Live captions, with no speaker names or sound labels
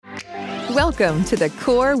Welcome to the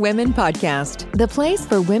Core Women Podcast, the place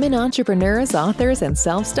for women entrepreneurs, authors, and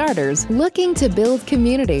self-starters looking to build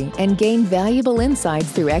community and gain valuable insights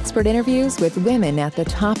through expert interviews with women at the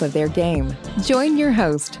top of their game. Join your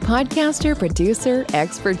host, podcaster, producer,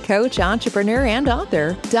 expert coach, entrepreneur, and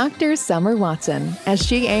author, Dr. Summer Watson, as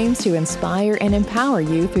she aims to inspire and empower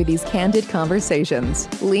you through these candid conversations.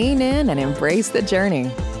 Lean in and embrace the journey.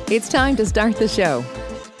 It's time to start the show.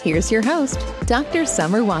 Here's your host, Dr.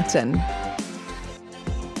 Summer Watson.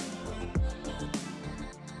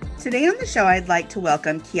 Today on the show, I'd like to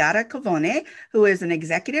welcome Chiara Covone, who is an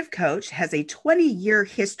executive coach, has a 20-year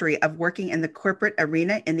history of working in the corporate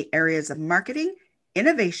arena in the areas of marketing,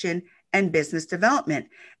 innovation, and business development,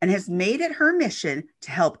 and has made it her mission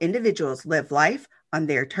to help individuals live life on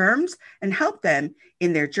their terms and help them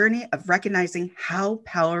in their journey of recognizing how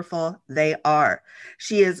powerful they are.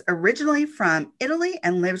 She is originally from Italy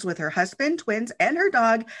and lives with her husband, twins, and her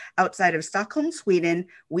dog outside of Stockholm, Sweden.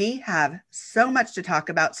 We have so much to talk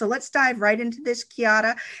about. So let's dive right into this,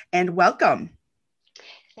 Chiara, and welcome.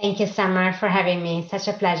 Thank you, Summer, for having me. Such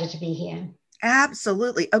a pleasure to be here.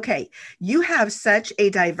 Absolutely. Okay. You have such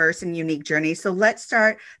a diverse and unique journey. So let's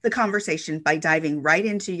start the conversation by diving right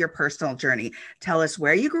into your personal journey. Tell us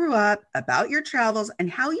where you grew up, about your travels,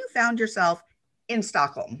 and how you found yourself in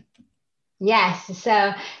Stockholm. Yes.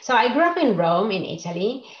 So I grew up in Rome, in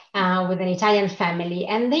Italy, with an Italian family,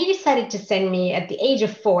 and they decided to send me at the age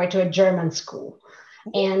of 4 to a German school.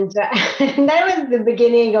 And that was the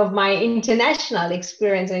beginning of my international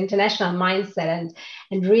experience and international mindset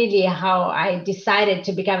and really how I decided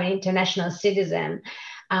to become an international citizen.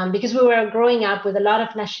 Because we were growing up with a lot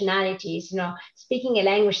of nationalities, speaking a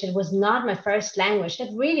language that was not my first language, that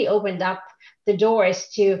really opened up the doors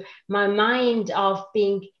to my mind of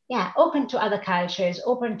being open to other cultures,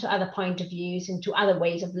 open to other point of views and to other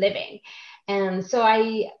ways of living. And so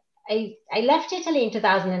I left Italy in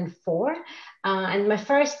 2004. And my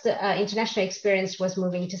first international experience was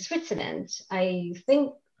moving to Switzerland. I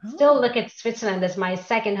think still look at Switzerland as my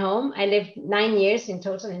second home. I lived 9 years in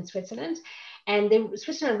total in Switzerland, and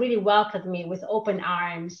Switzerland really welcomed me with open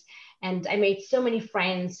arms. And I made so many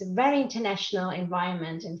friends, very international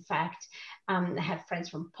environment. In fact, I had friends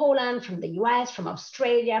from Poland, from the US, from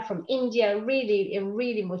Australia, from India, really, a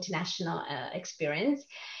really multinational experience.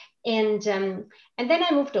 And then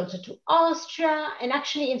I moved also to Austria, and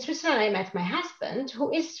actually in Switzerland, I met my husband,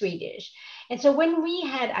 who is Swedish. And so when we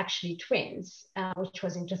had actually twins, which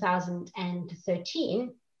was in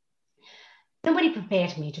 2013, nobody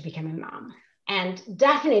prepared me to become a mom. And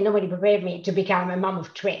definitely nobody prepared me to become a mom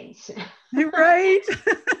of twins. Right.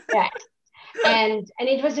 Yeah. And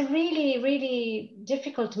it was a really, really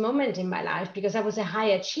difficult moment in my life because I was a high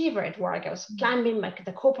achiever at work. I was climbing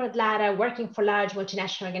the corporate ladder, working for large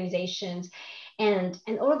multinational organizations. And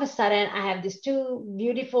all of a sudden, I have these two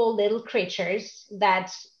beautiful little creatures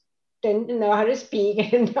that didn't know how to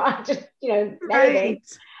speak and not to, navigate.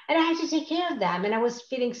 And I had to take care of them. And I was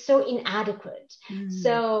feeling so inadequate.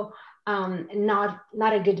 So not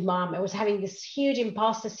a good mom. I was having this huge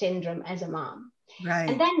imposter syndrome as a mom. Right.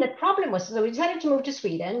 And then the problem was, so we decided to move to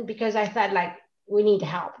Sweden because I felt like we need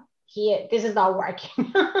help here. This is not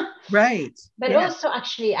working. Right. But also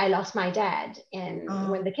actually I lost my dad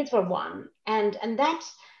when the kids were born. And that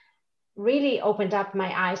really opened up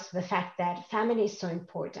my eyes to the fact that family is so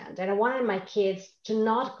important. And I wanted my kids to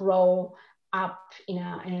not grow up in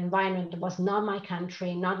an environment that was not my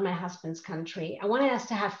country, not my husband's country. I wanted us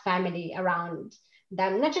to have family around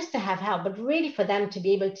them, not just to have help, but really for them to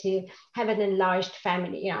be able to have an enlarged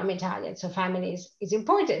family. I'm Italian, so family is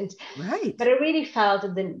important. Right. But I really felt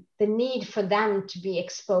the need for them to be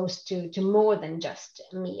exposed to more than just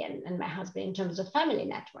me and my husband in terms of family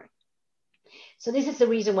network. So this is the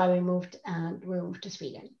reason why we moved to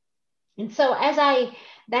Sweden. And so as I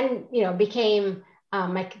then, became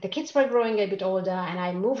the kids were growing a bit older, and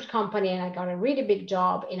I moved company, and I got a really big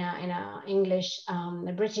job in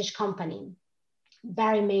a British company.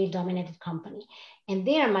 Very male-dominated company. And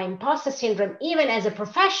there, my imposter syndrome, even as a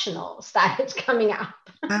professional, started coming up.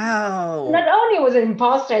 Wow. Not only was an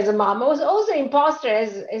imposter as a mom, I was also an imposter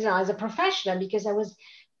as a professional, because I was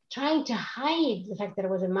trying to hide the fact that I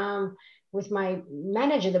was a mom with my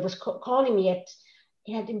manager that was calling me at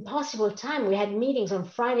impossible time. We had meetings on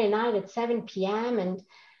Friday night at 7 p.m.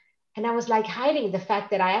 And I was like hiding the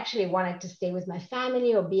fact that I actually wanted to stay with my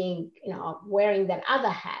family or being, wearing that other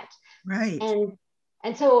hat. Right.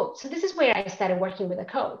 And so this is where I started working with a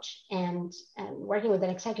coach and working with an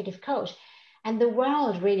executive coach. And the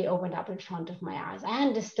world really opened up in front of my eyes. I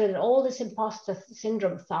understood that all this imposter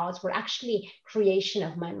syndrome thoughts were actually creation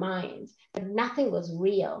of my mind, that nothing was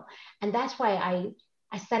real. And that's why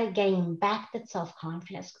I started getting back that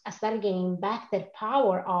self-confidence. I started getting back that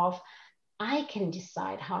power of, I can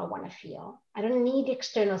decide how I want to feel. I don't need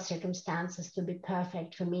external circumstances to be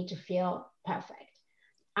perfect for me to feel perfect.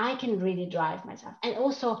 I can really drive myself. And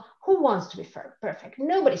also, who wants to be perfect?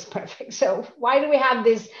 Nobody's perfect. So why do we have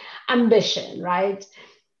this ambition, right?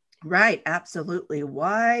 Right, absolutely.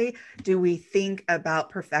 Why do we think about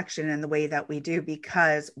perfection in the way that we do?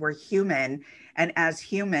 Because we're human. And as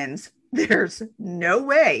humans, there's no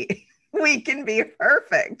way we can be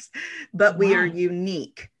perfect, but we are Right.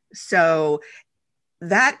 unique. So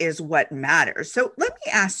that is what matters. So let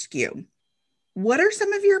me ask you, what are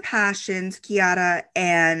some of your passions, Chiara?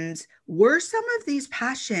 And were some of these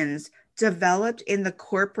passions developed in the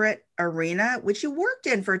corporate arena, which you worked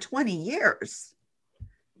in for 20 years?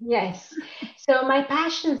 Yes. So my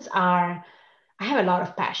passions are, I have a lot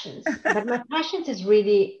of passions, but my passions is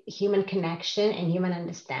really human connection and human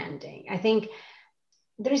understanding. I think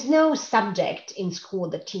there is no subject in school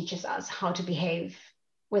that teaches us how to behave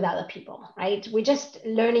with other people, right? We're just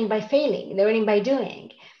learning by failing, learning by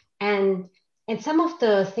doing. And some of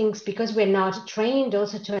the things, because we're not trained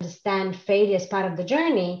also to understand failure as part of the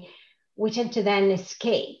journey, we tend to then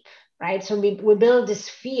escape, right? So we build these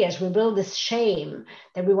fears, we build this shame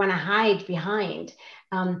that we want to hide behind.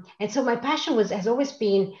 And so my passion has always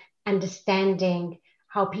been understanding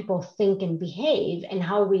how people think and behave and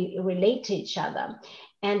how we relate to each other.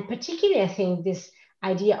 And particularly, I think this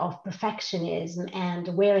idea of perfectionism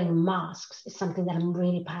and wearing masks is something that I'm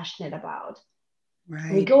really passionate about. We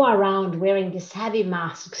Right, go around wearing these heavy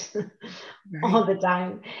masks right. all the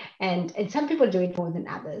time, and some people do it more than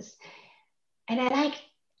others. And I like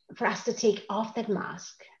for us to take off that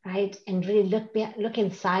mask, right, and really look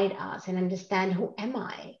inside us and understand, who am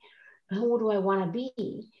I? Who do I want to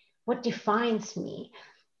be? What defines me?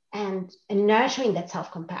 And nurturing that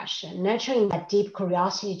self-compassion, nurturing that deep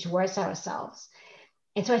curiosity towards ourselves.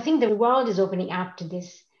 And so I think the world is opening up to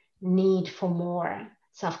this need for more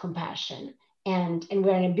self-compassion. And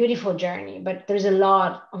we're in a beautiful journey, but there's a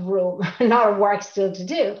lot of room, a lot of work still to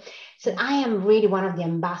do. So I am really one of the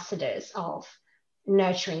ambassadors of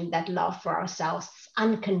nurturing that love for ourselves,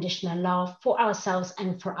 unconditional love for ourselves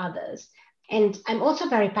and for others. And I'm also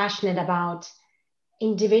very passionate about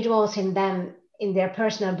individuals in them, in their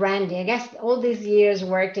personal branding. I guess all these years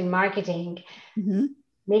worked in marketing Mhm.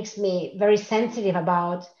 makes me very sensitive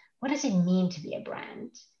about, what does it mean to be a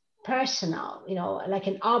brand? Personal, like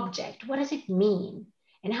an object. What does it mean?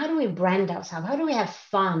 And how do we brand ourselves? How do we have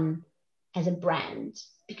fun as a brand?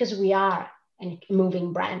 Because we are a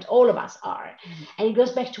moving brand, all of us are. And it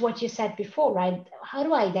goes back to what you said before, right? How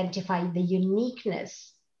do I identify the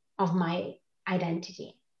uniqueness of my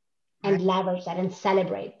identity Right. and leverage that and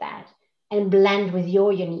celebrate that and blend with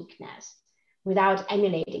your uniqueness without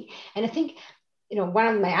emulating? And I think,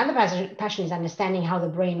 one of my other passion is understanding how the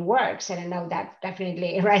brain works. And I know that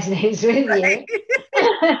definitely resonates with Right.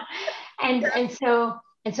 you. And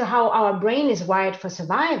so how our brain is wired for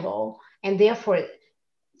survival, and therefore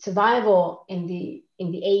survival in the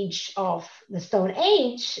age of the Stone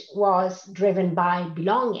Age was driven by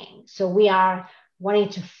belonging. So we are wanting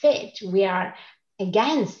to fit. We are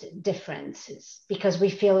against differences because we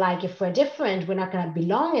feel like if we're different, we're not going to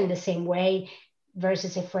belong in the same way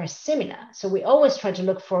versus if we're similar. So we always try to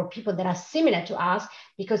look for people that are similar to us,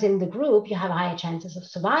 because in the group you have higher chances of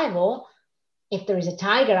survival if there is a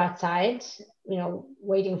tiger outside,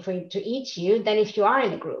 waiting for it to eat you, than if you are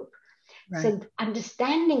in a group. Right. So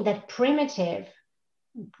understanding that primitive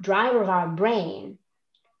driver of our brain,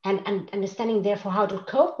 and understanding therefore how to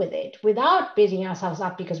cope with it without beating ourselves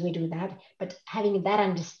up because we do that, but having that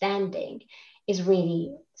understanding is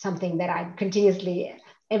really something that I'm continuously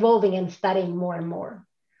evolving and studying more and more.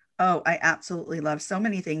 Oh, I absolutely love so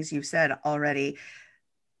many things you've said already.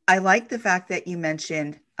 I like the fact that you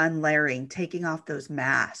mentioned unlayering, taking off those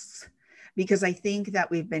masks, because I think that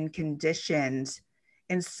we've been conditioned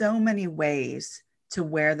in so many ways to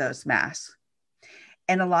wear those masks.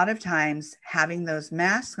 And a lot of times having those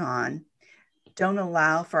masks on don't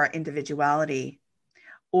allow for our individuality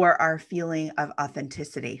or our feeling of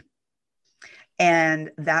authenticity.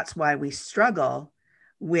 And that's why we struggle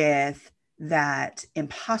with that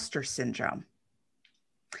imposter syndrome,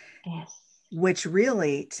 Yes. which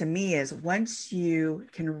really to me is once you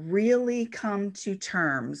can really come to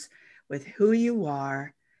terms with who you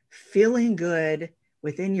are, feeling good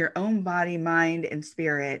within your own body, mind, and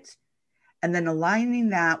spirit, and then aligning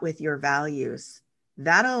that with your values,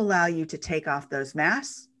 that'll allow you to take off those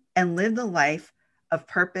masks and live the life of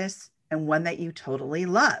purpose and one that you totally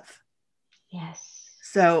love. Yes.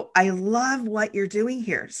 So I love what you're doing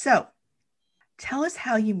here. So tell us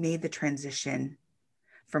how you made the transition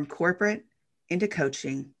from corporate into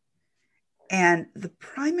coaching, and the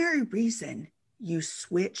primary reason you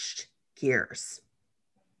switched gears.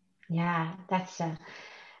 Yeah, it's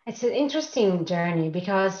an interesting journey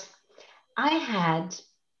because I had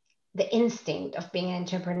the instinct of being an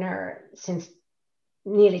entrepreneur since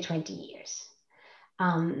nearly 20 years.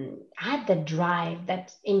 I had the drive,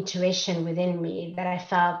 that intuition within me that I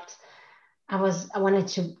felt I wanted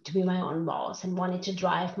to be my own boss and wanted to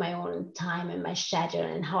drive my own time and my schedule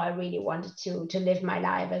and how I really wanted to live my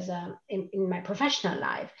life in my professional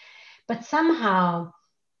life. But somehow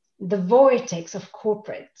the vortex of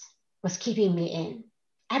corporate was keeping me in.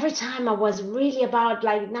 Every time I was really about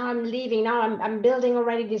like, now I'm leaving, now I'm building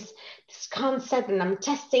already this concept and I'm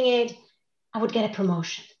testing it, I would get a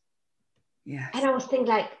promotion. Yes. And I was thinking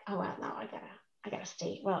like, oh, well, now I gotta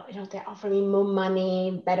stay. Well, they offer me more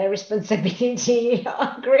money, better responsibility,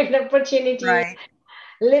 great opportunity, Right.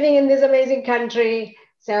 living in this amazing country.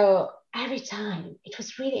 So every time it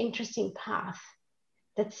was really interesting path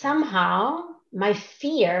that somehow my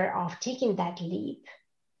fear of taking that leap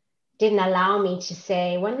didn't allow me to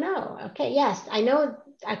say, well, no, okay, yes, I know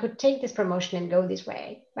I could take this promotion and go this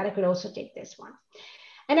way, but I could also take this one.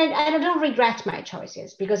 And I don't regret my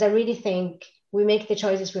choices because I really think we make the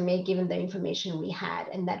choices we make given the information we had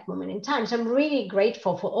in that moment in time. So I'm really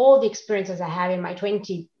grateful for all the experiences I have in my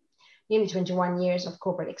nearly 21 years of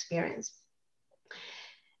corporate experience.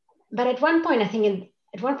 But at one point,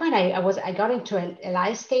 I got into a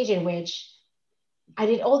life stage in which I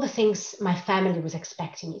did all the things my family was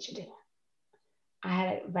expecting me to do. I had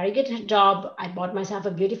a very good job. I bought myself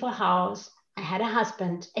a beautiful house. I had a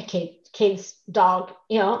husband, a kids, dog,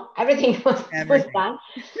 everything was done.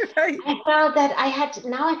 Right. I felt that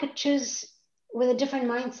now I could choose with a different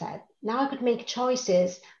mindset. Now I could make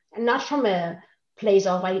choices, and not from a place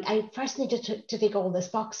of, I first needed to tick all these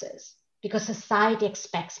boxes because society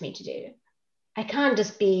expects me to do. I can't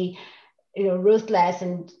just be, ruthless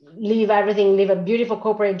and leave everything, leave a beautiful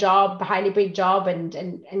corporate job, highly paid job,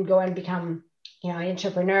 and go and become, an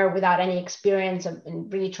entrepreneur without any experience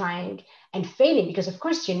and really trying and failing. Because of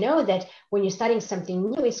course, that when you're starting something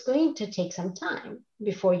new, it's going to take some time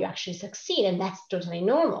before you actually succeed. And that's totally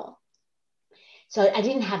normal. So I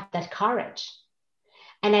didn't have that courage.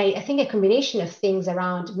 And I think a combination of things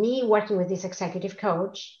around me working with this executive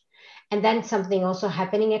coach, and then something also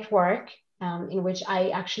happening at work, in which I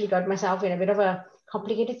actually got myself in a bit of a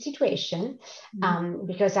complicated situation,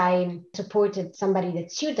 because I supported somebody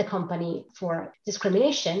that sued the company for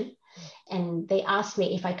discrimination. And they asked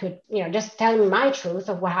me if I could, just tell me my truth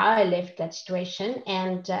of how I lived that situation.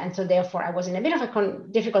 And so therefore I was in a bit of a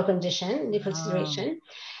difficult situation.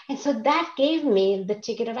 And so that gave me the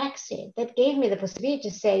ticket of exit. That gave me the possibility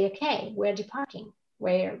to say, okay, we're departing,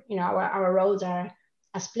 where, our roads are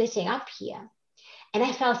splitting up here. And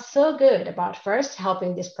I felt so good about first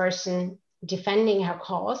helping this person defending her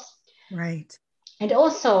cause. Right. And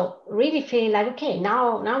also really feeling like, okay,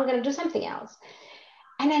 now I'm going to do something else.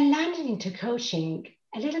 And I landed into coaching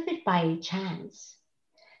a little bit by chance,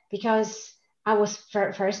 because I was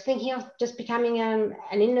first thinking of just becoming an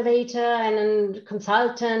innovator and a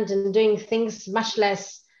consultant and doing things much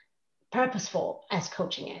less purposeful as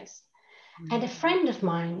coaching is. And a friend of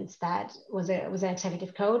mine was an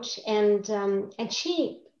executive coach, and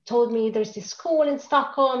she told me there's this school in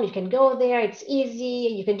Stockholm, you can go there, it's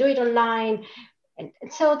easy, you can do it online. And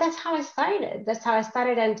so that's how I started.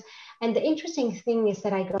 And the interesting thing is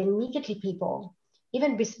that I got immediately people,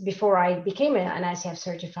 even before I became an ICF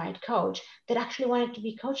certified coach, that actually wanted to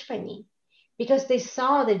be coached by me, because they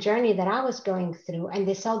saw the journey that I was going through and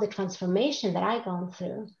they saw the transformation that I'd gone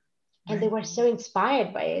through. And they were so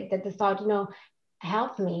inspired by it that they thought,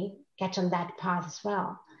 help me get on that path as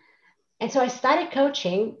well. And so I started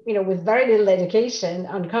coaching, with very little education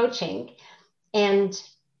on coaching. And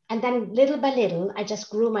then little by little, I just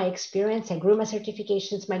grew my experience. I grew my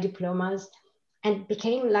certifications, my diplomas, and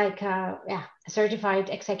became like a certified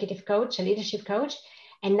executive coach, a leadership coach.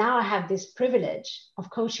 And now I have this privilege of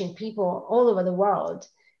coaching people all over the world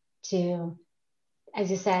to, as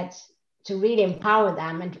you said, to really empower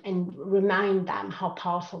them and remind them how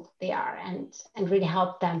powerful they are, and really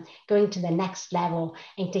help them going to the next level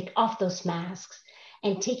and take off those masks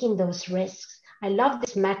and taking those risks. I love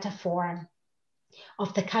this metaphor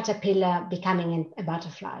of the caterpillar becoming a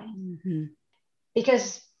butterfly.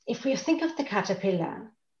 Because if we think of the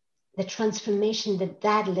caterpillar, the transformation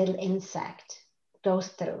that little insect goes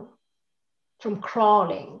through, from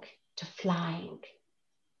crawling to flying,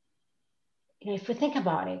 if we think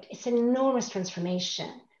about it, it's an enormous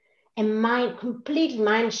transformation, a complete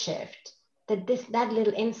mind shift that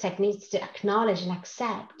little insect needs to acknowledge and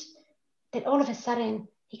accept, that all of a sudden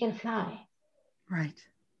he can fly. Right.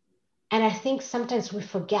 And I think sometimes we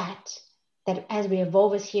forget that as we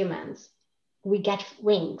evolve as humans, we get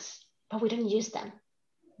wings, but we don't use them.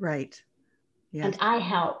 Right. Yes. And I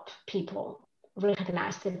help people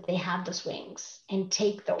recognize that they have those wings and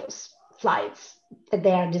take those flights that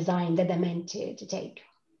they are designed, that they're meant to take.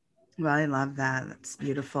 Well, I love that. That's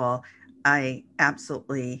beautiful. I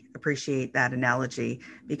absolutely appreciate that analogy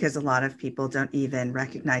because a lot of people don't even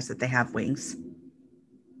recognize that they have wings.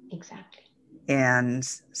 Exactly. And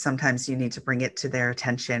sometimes you need to bring it to their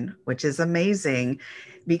attention, which is amazing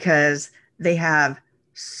because they have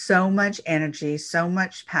so much energy, so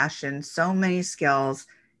much passion, so many skills,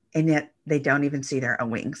 and yet they don't even see their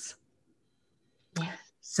own wings. Yes.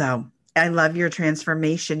 So I love your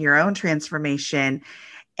transformation, your own transformation,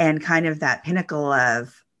 and kind of that pinnacle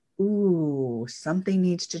of, ooh, something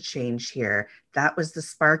needs to change here. That was the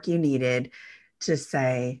spark you needed to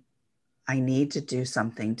say, I need to do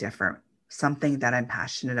something different, something that I'm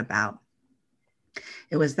passionate about.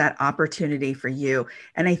 It was that opportunity for you.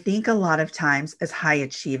 And I think a lot of times as high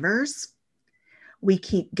achievers, we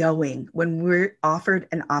keep going. When we're offered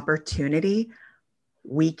an opportunity,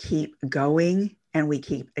 we keep going and we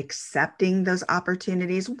keep accepting those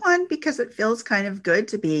opportunities. One, because it feels kind of good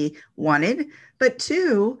to be wanted, but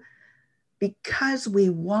two, because we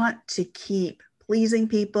want to keep pleasing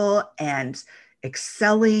people and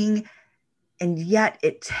excelling. And yet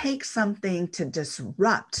it takes something to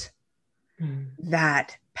disrupt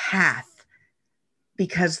that path,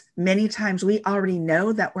 because many times we already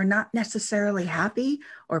know that we're not necessarily happy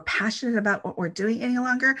or passionate about what we're doing any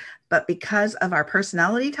longer, but because of our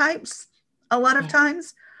personality types, a lot of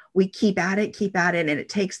times we keep at it, and it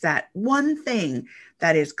takes that one thing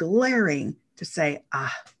that is glaring to say,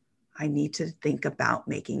 I need to think about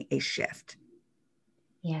making a shift.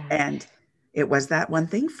 Yeah. And it was that one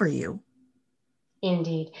thing for you.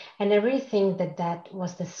 Indeed. And I really think that that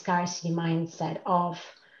was the scarcity mindset of,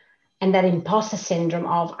 and that imposter syndrome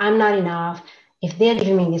of, I'm not enough. If they're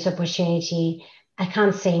giving me this opportunity, I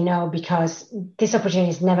can't say no because this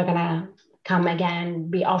opportunity is never going to come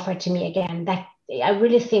again, be offered to me again. That I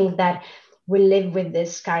really think that we live with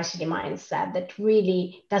this scarcity mindset that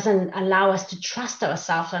really doesn't allow us to trust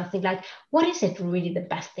ourselves and think like, what is it really the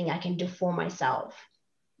best thing I can do for myself,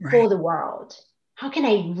 for the world? How can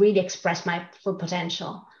I really express my full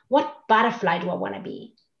potential? What butterfly do I want to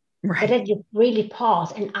be? Right. That you really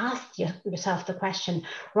pause and ask yourself the question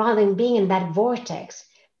rather than being in that vortex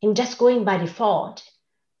and just going by default,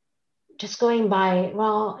 just going by,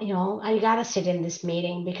 well, I gotta sit in this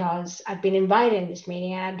meeting because I've been invited in this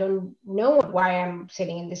meeting and I don't know why I'm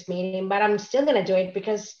sitting in this meeting, but I'm still gonna do it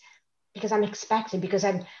because I'm expected, because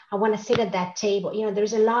I want to sit at that table.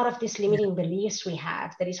 There's a lot of these limiting beliefs we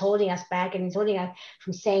have that is holding us back and is holding us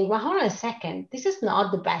from saying, well, hold on a second, this is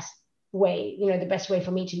not the best way, the best way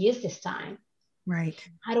for me to use this time. Right.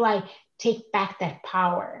 How do I take back that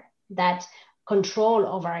power, that control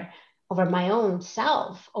over my own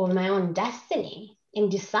self, over my own destiny,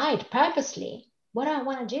 and decide purposely, what do I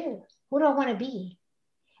want to do? Who do I want to be?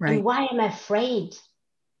 Right. And why am I afraid?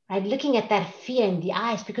 Right? Looking at that fear in the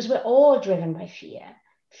eyes, because we're all driven by fear.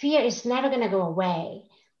 Fear is never going to go away.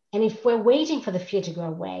 And if we're waiting for the fear to go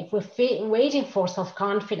away, if we're waiting for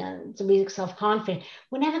self-confidence, to be self-confident,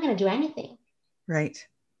 we're never going to do anything. Right.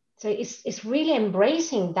 So it's really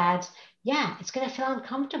embracing that, yeah, it's going to feel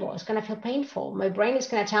uncomfortable. It's going to feel painful. My brain is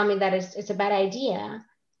going to tell me that it's a bad idea.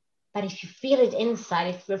 But if you feel it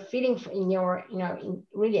inside, if you're feeling in your,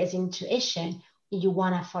 really as intuition, you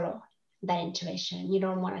want to follow that intuition. You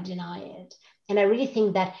don't want to deny it. And I really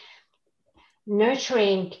think that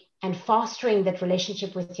nurturing and fostering that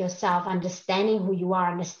relationship with yourself, understanding who you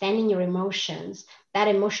are, understanding your emotions, that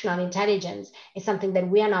emotional intelligence is something that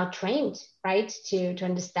we are now trained, right, to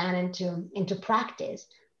understand and to practice.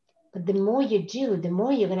 But the more you do, the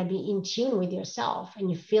more you're going to be in tune with yourself,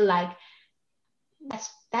 and you feel like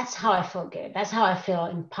that's how I feel good. That's how I feel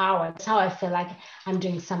empowered. That's how I feel like I'm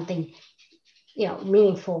doing something,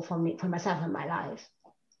 meaningful for me, for myself in my life.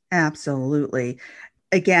 Absolutely.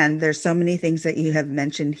 Again, there's so many things that you have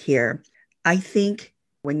mentioned here. I think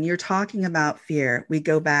when you're talking about fear, we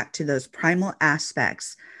go back to those primal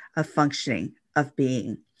aspects of functioning, of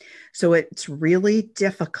being. So it's really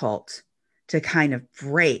difficult to kind of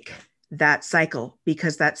break that cycle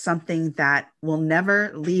because that's something that will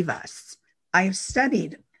never leave us. I've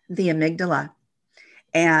studied the amygdala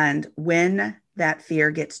and when that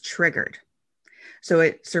fear gets triggered. So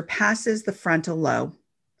it surpasses the frontal lobe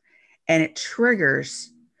and it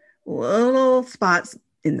triggers little spots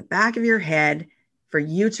in the back of your head for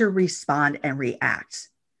you to respond and react.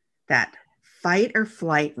 That fight or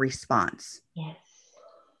flight response. Yes.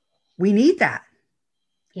 We need that.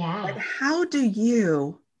 Yeah. But how do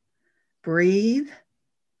you breathe,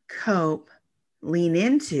 cope, lean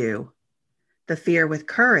into the fear with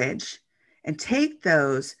courage, and take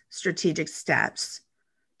those strategic steps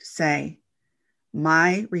to say,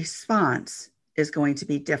 my response is going to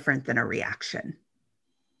be different than a reaction?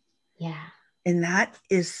 Yeah. And that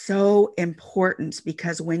is so important,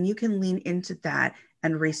 because when you can lean into that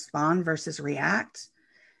and respond versus react,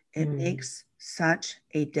 it makes such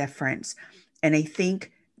a difference. And I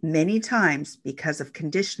think many times, because of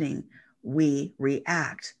conditioning, we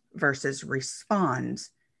react versus respond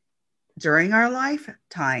during our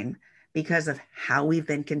lifetime because of how we've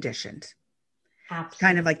been conditioned. It's kind of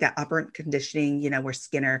Absolutely. like that operant conditioning, where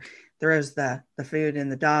Skinner throws the food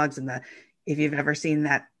and the dogs and if you've ever seen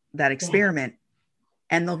that Yeah. experiment,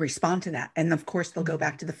 and they'll respond to that. And of course they'll go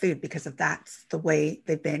back to the food because of that's the way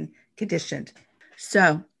they've been conditioned.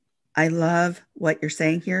 So I love what you're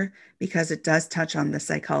saying here, because it does touch on the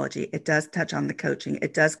psychology. It does touch on the coaching.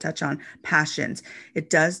 It does touch on passions. It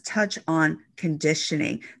does touch on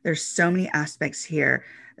conditioning. There's so many aspects here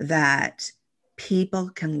that people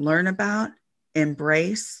can learn about,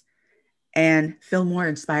 embrace, and feel more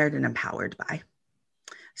inspired and empowered by.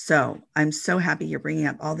 So I'm so happy you're bringing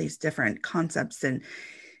up all these different concepts and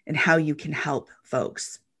how you can help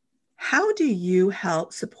folks. How do you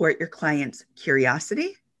help support your clients'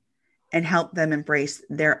 curiosity and help them embrace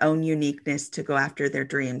their own uniqueness to go after their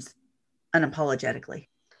dreams unapologetically?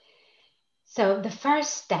 So the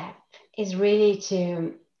first step is really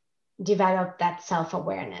to develop that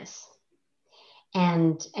self-awareness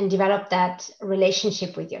and develop that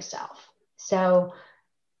relationship with yourself. So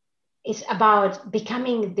it's about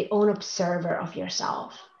becoming the own observer of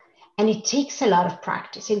yourself. And it takes a lot of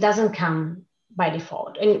practice. It doesn't come by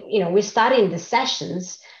default. And we start in the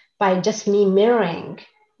sessions by just me mirroring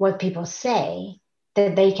what people say,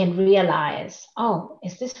 that they can realize, oh,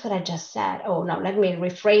 is this what I just said? Oh no, let me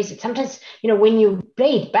rephrase it. Sometimes, when you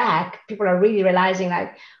play it back, people are really realizing,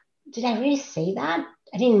 like, did I really say that?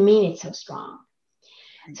 I didn't mean it so strong.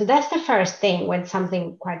 So that's the first thing when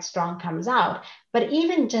something quite strong comes out. But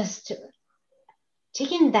even just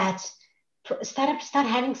taking that, start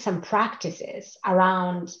having some practices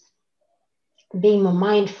around being more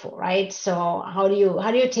mindful, right? So how do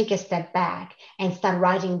you take a step back and start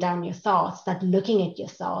writing down your thoughts, start looking at your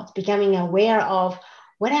thoughts, becoming aware of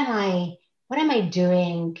what am I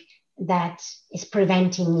doing that is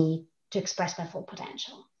preventing me to express my full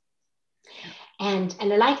potential? And I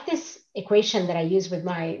like this equation that I use with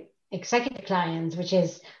my executive clients, which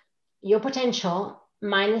is your potential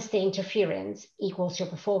minus the interference equals your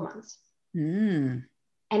performance. Mm.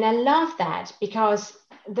 And I love that, because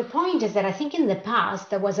the point is that I think in the past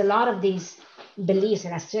there was a lot of these beliefs,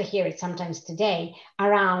 and I still hear it sometimes today,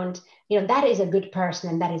 around, that is a good person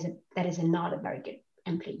and that is not a very good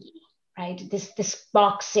employee, right? This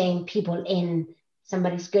boxing people in,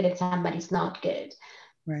 somebody's good and somebody's not good.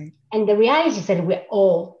 Right. And the reality is that we're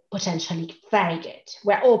all potentially very good.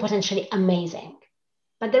 We're all potentially amazing.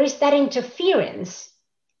 But there is that interference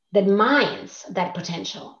that mines that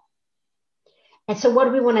potential. And so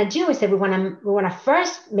what we want to do is that we want to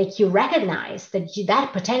first make you recognize that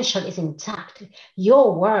that potential is intact.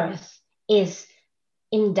 Your worth is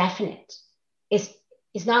indefinite. It's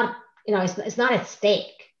not, it's not at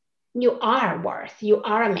stake. You are worth. You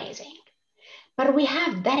are amazing. But we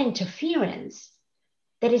have that interference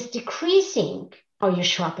that is decreasing how you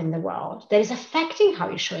show up in the world, that is affecting how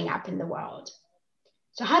you're showing up in the world.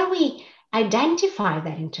 So how do we identify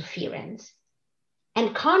that interference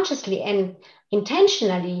and consciously and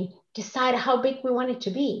intentionally decide how big we want it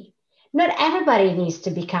to be? Not everybody needs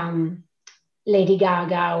to become Lady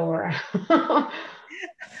Gaga or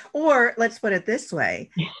Or let's put it this way,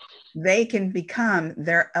 they can become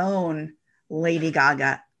their own Lady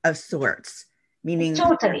Gaga of sorts, meaning their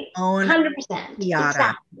totally, own 100%. Chiara.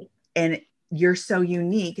 Exactly. And you're so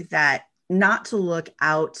unique that not to look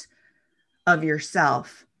out of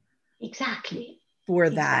yourself Exactly. for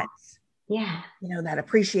Exactly. that, Yeah. that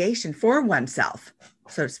appreciation for oneself,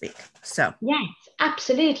 so to speak. So, Yes,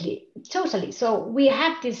 absolutely. Totally. So we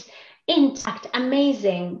have this intact,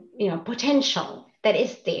 amazing, potential that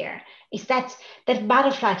is there. Is that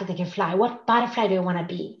butterfly that can fly? What butterfly do I want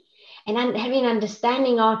to be? And I'm having an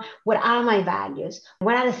understanding of what are my values?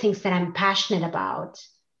 What are the things that I'm passionate about?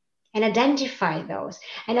 And identify those.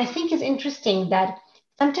 And I think it's interesting that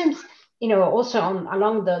sometimes, also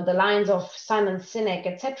along the lines of Simon Sinek,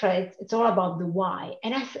 etc., it's all about the why.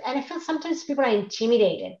 And I feel sometimes people are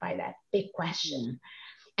intimidated by that big question.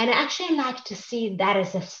 And I actually like to see that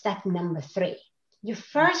as a step number 3. You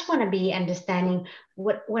first want to be understanding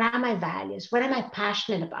what are my values? What am I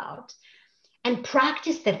passionate about? And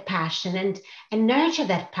practice that passion and nurture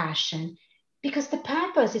that passion, because the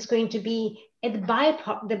purpose is going to be the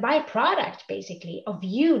byproduct basically of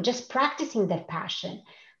you just practicing that passion.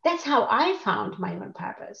 That's how I found my own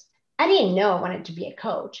purpose. I didn't know I wanted to be a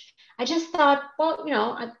coach. I just thought, well,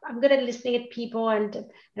 I'm good at listening at people, and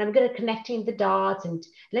I'm good at connecting the dots, and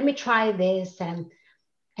let me try this, and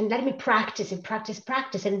let me practice and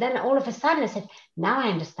practice. And then all of a sudden I said, now I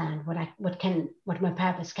understand what my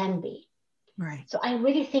purpose can be. Right. So I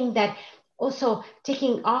really think that also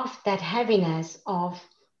taking off that heaviness of,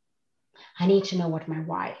 I need to know what my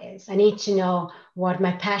why is. I need to know what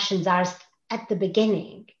my passions are at the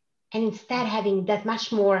beginning. And instead having that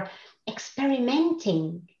much more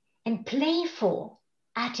experimenting and playful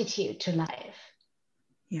attitude to life.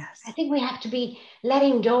 Yes. I think we have to be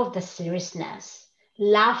letting go of the seriousness,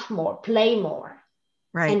 laugh more, play more,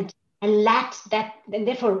 Right. and let that, and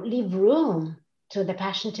therefore leave room to the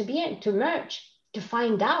passion to emerge, to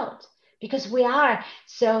find out, because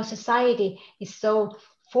society is so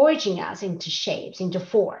forging us into shapes, into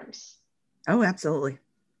forms. Oh, absolutely.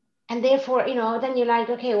 And therefore, then you're like,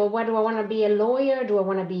 okay, well, what do I want to be? A lawyer? Do I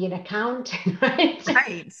want to be an accountant? Right?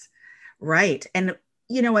 Right. Right. And,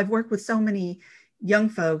 I've worked with so many young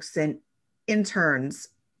folks and interns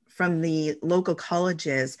from the local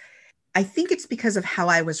colleges. I think it's because of how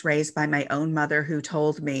I was raised by my own mother, who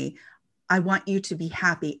told me, I want you to be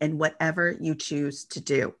happy in whatever you choose to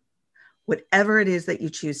do. Whatever it is that you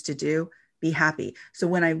choose to do, be happy. So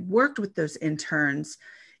when I worked with those interns,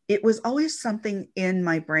 it was always something in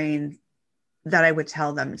my brain that I would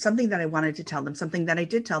tell them, something that I wanted to tell them, something that I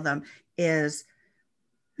did tell them is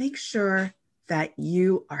make sure that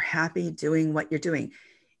you are happy doing what you're doing.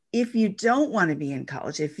 If you don't want to be in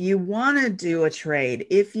college, if you want to do a trade,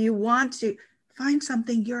 if you want to find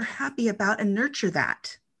something you're happy about and nurture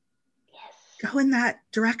that, Yes. go in that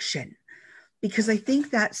direction. Because I think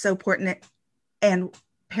that's so important. And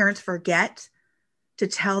parents forget to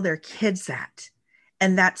tell their kids that.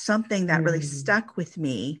 And that's something that really stuck with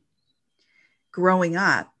me growing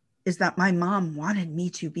up, is that my mom wanted me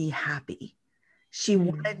to be happy. She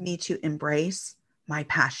wanted me to embrace my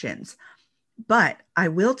passions. But I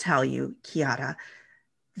will tell you, Chiara,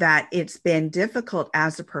 that it's been difficult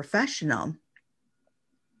as a professional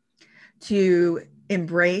to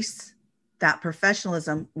embrace that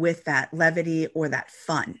professionalism with that levity or that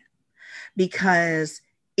fun. Because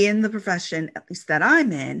in the profession, at least that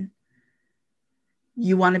I'm in,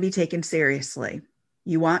 you want to be taken seriously.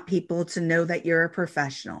 You want people to know that you're a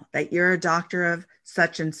professional, that you're a doctor of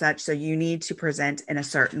such and such, so you need to present in a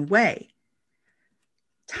certain way.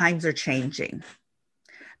 Times are changing.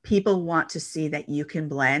 People want to see that you can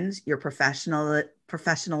blend your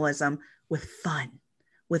professionalism with fun,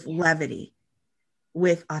 with levity,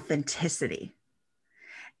 with authenticity.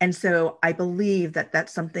 And so I believe that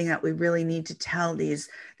that's something that we really need to tell these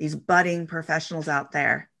budding professionals out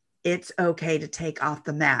there. It's okay to take off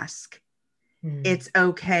the mask. It's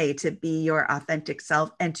okay to be your authentic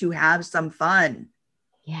self and to have some fun.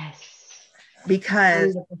 Yes.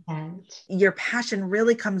 Because 100%. your passion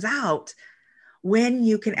really comes out when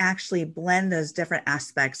you can actually blend those different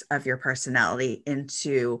aspects of your personality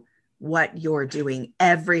into what you're doing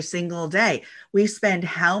every single day. We spend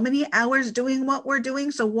how many hours doing what we're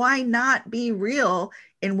doing? So why not be real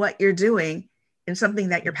in what you're doing in something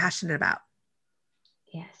that you're passionate about?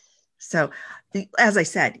 Yes. So, as I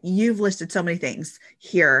said, you've listed so many things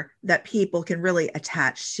here that people can really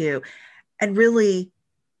attach to and really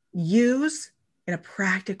use in a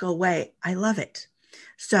practical way. I love it.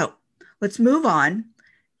 So, let's move on.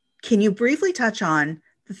 Can you briefly touch on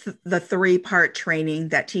the three-part training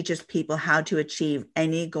that teaches people how to achieve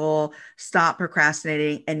any goal, stop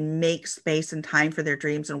procrastinating, and make space and time for their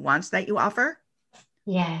dreams and wants that you offer?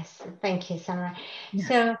 Yes, thank you, Sarah. Yes.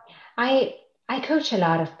 So I coach a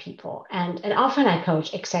lot of people, and often I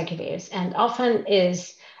coach executives, and often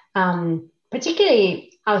is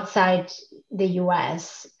particularly outside the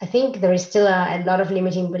US. I think there is still a lot of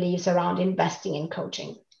limiting beliefs around investing in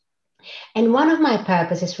coaching. And one of my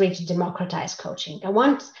purposes is really to democratize coaching. I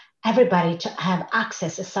want everybody to have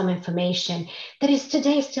access to some information that is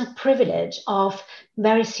today still privilege of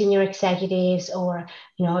very senior executives, or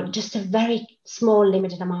just a very small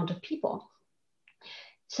limited amount of people.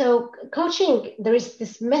 So coaching, there is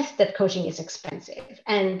this myth that coaching is expensive,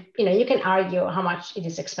 and you can argue how much it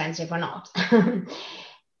is expensive or not.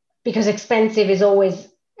 Because expensive is always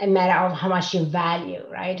a matter of how much you value,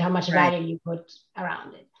 right? How much Right. value you put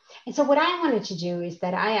around it. And so what I wanted to do is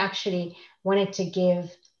that I actually wanted to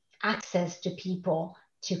give access to people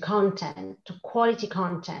to content, to quality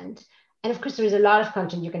content. And of course, there is a lot of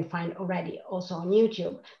content you can find already also on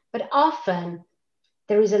YouTube, but often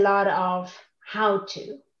there is a lot of how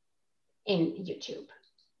to in YouTube.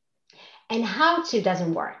 And how to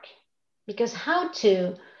doesn't work, because how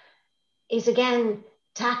to is again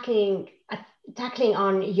tackling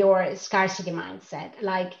on your scarcity mindset.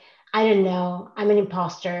 Like, I don't know, I'm an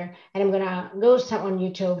imposter and I'm gonna go on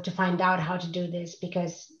YouTube to find out how to do this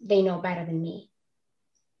because they know better than me.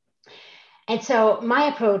 And so my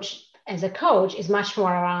approach as a coach is much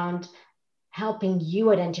more around helping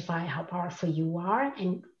you identify how powerful you are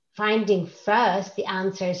and finding first the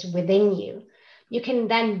answers within you. You can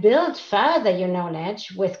then build further your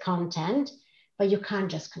knowledge with content, but you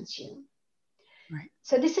can't just consume. Right.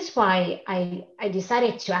 So this is why I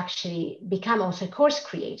decided to actually become also a course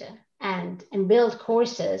creator and build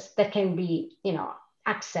courses that can be,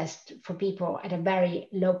 accessed for people at a very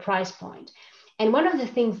low price point. And one of the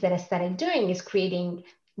things that I started doing is creating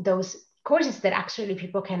those courses that actually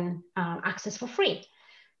people can access for free.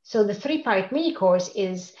 So the 3-part mini course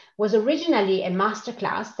was originally a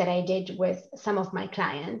masterclass that I did with some of my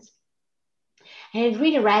clients. And it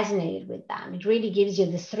really resonated with them. It really gives you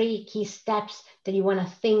the 3 key steps that you want to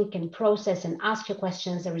think and process and ask your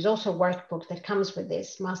questions. There is also a workbook that comes with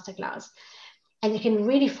this masterclass. And you can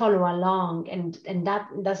really follow along and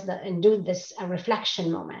do this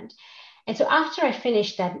reflection moment. And so after I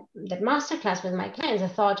finished that masterclass with my clients, I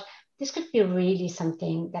thought this could be really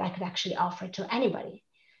something that I could actually offer to anybody.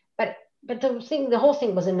 But the whole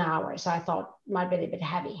thing was an hour, so I thought it might be a little bit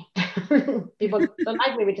heavy. People don't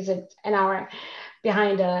like me because it's an hour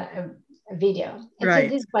behind a video. And right.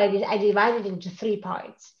 So this way I divided into 3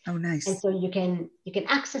 parts. Oh, nice. And so you can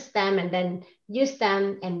access them and then use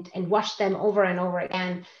them and watch them over and over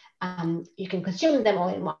again. You can consume them all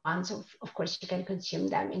in one. So of course you can consume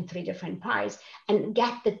them in 3 different parts and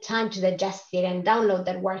get the time to digest it and download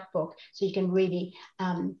that workbook so you can really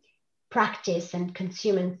practice and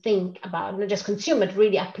consume and think about, not just consume, but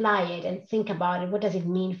really apply it and think about it. What does it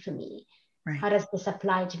mean for me? Right. How does this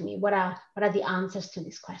apply to me? What are the answers to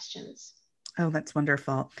these questions? Oh, that's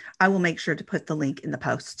wonderful. I will make sure to put the link in the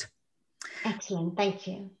post. Excellent. Thank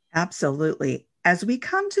you. Absolutely. As we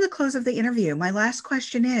come to the close of the interview, my last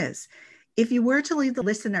question is, if you were to leave the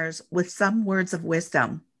listeners with some words of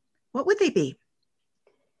wisdom, what would they be?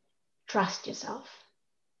 Trust yourself.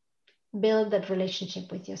 Build that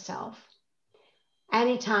relationship with yourself.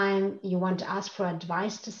 Anytime you want to ask for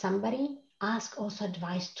advice to somebody, ask also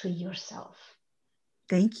advice to yourself.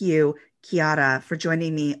 Thank you, Chiara, for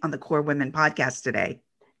joining me on the Core Women podcast today.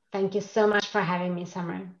 Thank you so much for having me,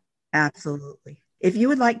 Summer. Absolutely. If you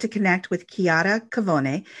would like to connect with Chiara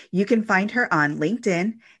Covone, you can find her on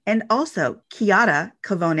LinkedIn and also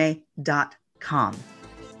chiaracovone.com.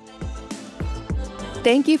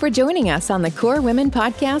 Thank you for joining us on the Core Women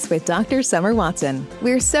podcast with Dr. Summer Watson.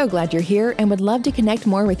 We're so glad you're here and would love to connect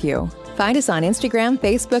more with you. Find us on Instagram,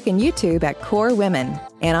 Facebook, and YouTube at Core Women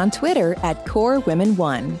and on Twitter at Core Women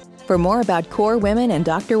 1. For more about Core Women and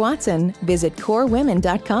Dr. Watson, visit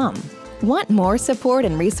corewomen.com. Want more support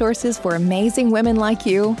and resources for amazing women like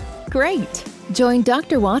you? Great! Join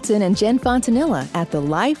Dr. Watson and Jen Fontanilla at the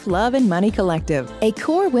Life, Love, and Money Collective, a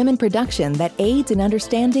Core Women production that aids in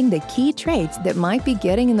understanding the key traits that might be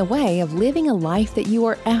getting in the way of living a life that you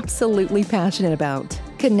are absolutely passionate about.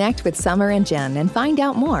 Connect with Summer and Jen and find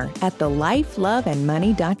out more at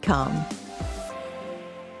thelifeloveandmoney.com.